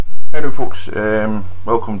Hello folks,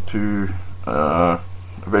 welcome to a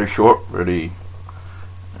very short, very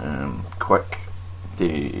quick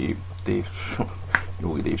Dave's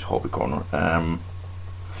Hobby Corner.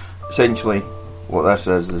 Essentially what this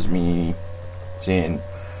is me saying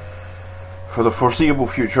for the foreseeable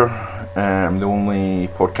future, the only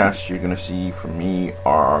podcasts you're going to see from me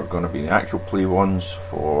are going to be the actual play ones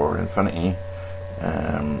for Infinity.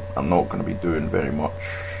 I'm not going to be doing very much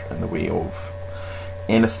in the way of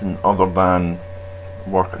anything other than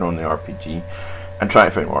working on the RPG and trying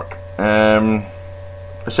to find work.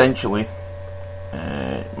 Essentially,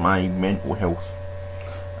 my mental health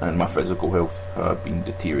and my physical health have been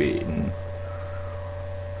deteriorating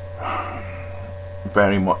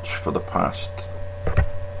very much for the past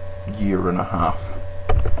year and a half,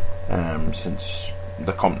 since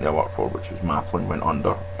the company I work for, which was Maplin, went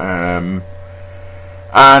under.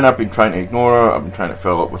 And I've been trying to ignore it. I've been trying to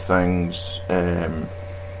fill up with things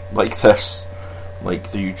like this,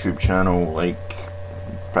 like the YouTube channel, like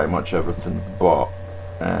pretty much everything. But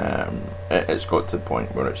it's got to the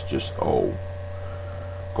point where it's just all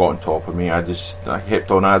got on top of me. I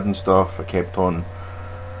kept on adding stuff. I kept on,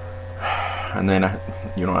 and then I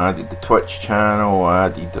added the Twitch channel. I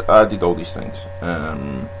added all these things,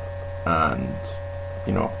 and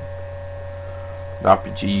the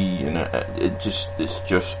RPG, and it's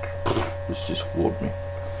just floored me.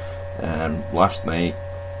 Last night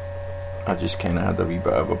I just kind of had a wee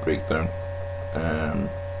bit of a breakdown,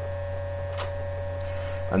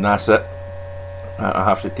 and that's it. I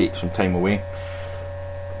have to take some time away.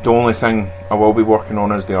 The only thing I will be working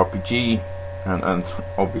on is the RPG, and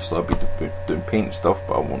obviously I'll be doing paint stuff,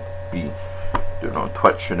 but I won't be doing it on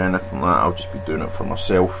Twitch or anything like that. I'll just be doing it for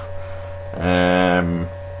myself.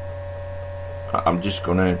 I'm just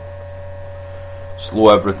going to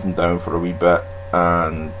slow everything down for a wee bit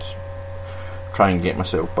and try and get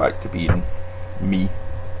myself back to being me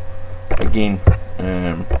again.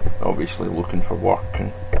 Obviously looking for work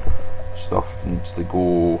and stuff needs to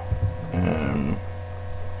go.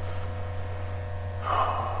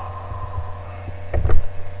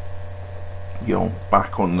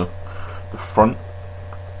 Back on the front,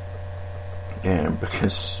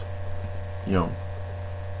 because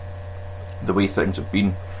the way things have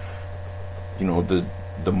been,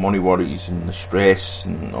 the money worries and the stress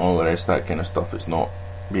and all the rest of that kind of stuff, it's not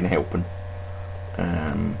been helping.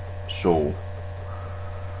 So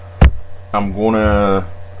I'm gonna,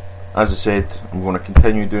 as I said, I'm gonna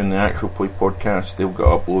continue doing the actual play podcast. They'll get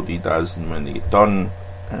uploaded as and when they get done,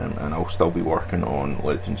 and I'll still be working on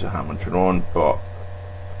Legends of Hamilton, but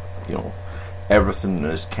everything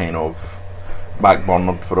is kind of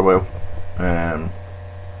backburnered for a while.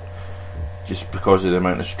 Just because of the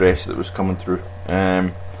amount of stress that was coming through.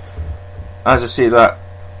 As I say that,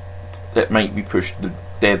 it might be pushed, the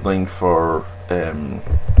deadline for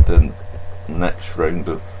the next round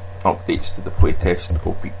of updates to the playtest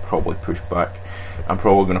will be probably pushed back. I'm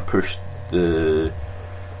probably going to push the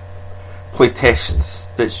playtest.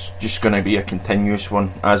 It's just going to be a continuous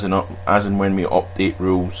one, as and when we update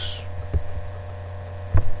rules,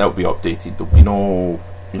 that'll be updated. There'll be no,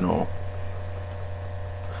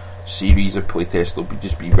 series of playtests. There'll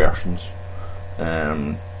just be versions.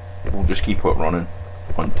 We'll just keep it running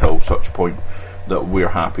until such point that we're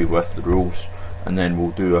happy with the rules, and then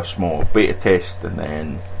we'll do a small beta test, and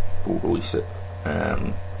then we'll release it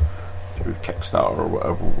through Kickstarter or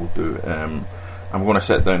whatever we'll do. I'm going to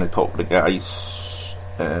sit down and talk to the guys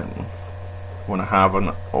when I have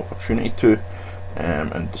an opportunity to,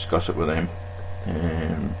 and discuss it with them,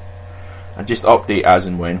 and just update as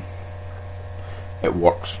and when it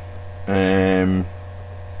works.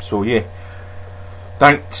 So yeah,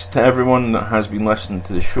 thanks to everyone that has been listening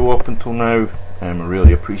to the show up until now. I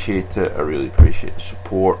really appreciate it. I really appreciate the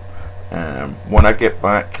support. When I get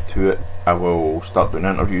back to it, I will start doing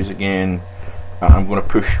interviews again. I'm going to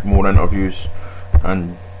push more interviews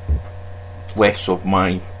and less of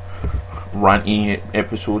my ranty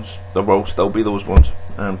episodes. There will still be those ones,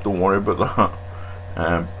 don't worry about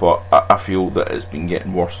that. But I feel that it's been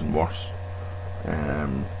getting worse and worse.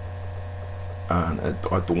 And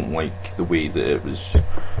I don't like the way that it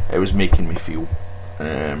was making me feel.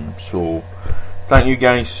 So thank you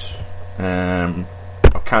guys.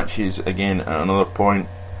 I'll catch you again at another point.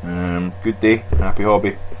 Good day, happy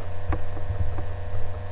hobby.